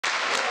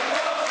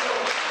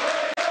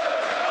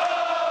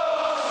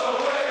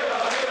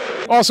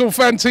Arsenal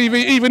Fan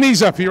TV, even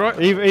he's happy, right?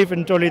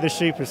 Even Dolly the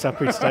sheep is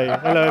happy today.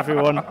 Hello,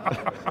 everyone.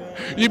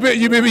 You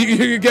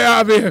get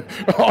out of here.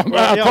 I'm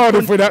out of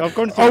Cardiff with that.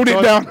 Hold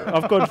it down.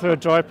 I've gone for a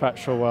dry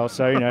patch for a while,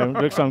 so, you know,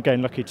 looks like I'm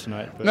getting lucky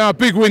tonight. But Now,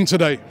 big win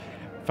today.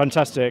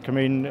 Fantastic. I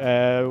mean,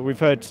 we've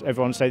heard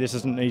everyone say this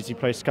isn't an easy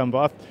place to come,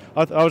 but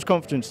I was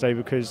confident today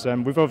because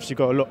we've obviously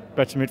got a lot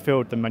better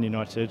midfield than Man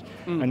United,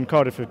 and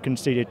Cardiff have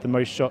conceded the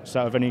most shots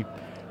out of any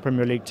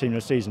Premier League team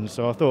this season.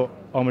 So I thought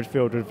our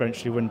midfield would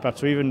eventually win the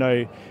battle, even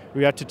though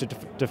we had to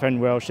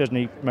defend well.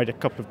 Chesney made a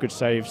couple of good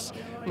saves,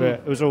 but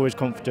it was always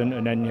confident,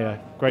 and then, yeah,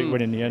 great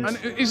win in the end. And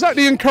is that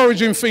the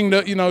encouraging thing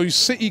that, you know,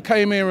 City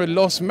came here and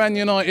lost, Man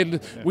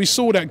United, we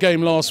saw that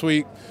game last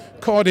week,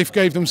 Cardiff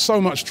gave them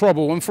so much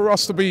trouble, and for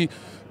us to be,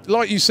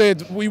 like you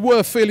said, we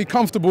were fairly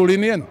comfortable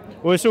in the end.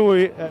 Well, it's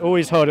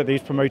always hard at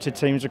these promoted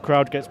teams. The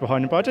crowd gets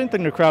behind them, but I don't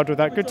think the crowd were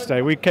that good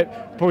today. We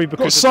kept probably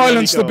because got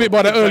silenced a bit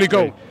by the early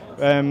goal.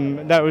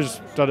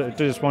 That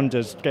did us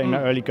wonders, getting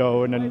that early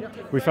goal, and then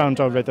we found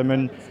our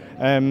rhythm.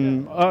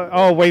 And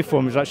our away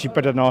form is actually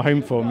better than our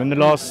home form. In the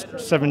last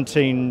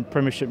 17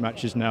 Premiership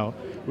matches now,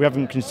 we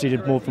haven't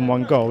conceded more than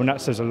one goal, and that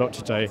says a lot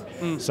today.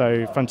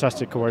 So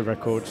fantastic away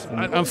records.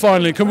 And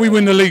finally, can we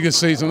win the league this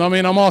season? I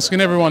mean, I'm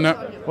asking everyone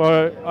that.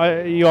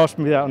 Well, you asked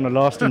me that on the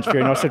last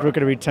interview, and I said we're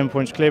going to be 10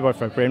 points clear by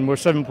February, and we're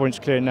 7 points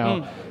clear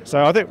now.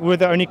 So I think we're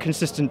the only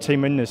consistent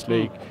team in this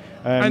league.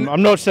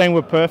 I'm not saying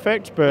we're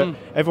perfect, but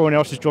everyone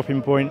else is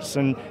dropping points.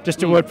 And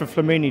just a word for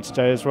Flamini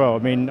today as well. I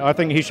mean, I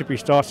think he should be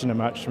starting the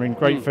match. I mean,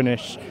 great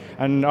finish.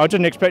 And I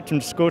didn't expect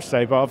him to score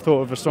today, but I've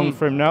thought of a song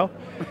for him now.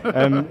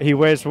 He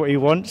wears what he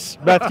wants.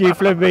 Mathieu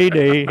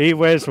Flamini, he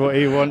wears what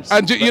he wants.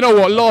 And you know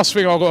what? Last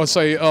thing I've got to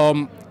say,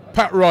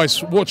 Pat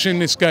Rice watching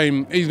this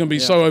game, he's going to be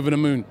so over the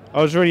moon.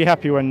 I was really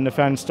happy when the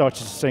fans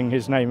started to sing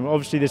his name.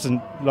 Obviously this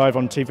isn't live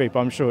on TV,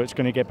 but I'm sure it's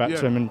going to get back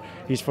to him, and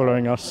he's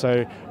following us.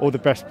 So all the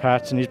best,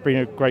 Pat, and he's been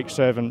a great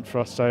servant for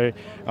us, so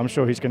I'm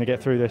sure he's going to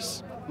get through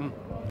this.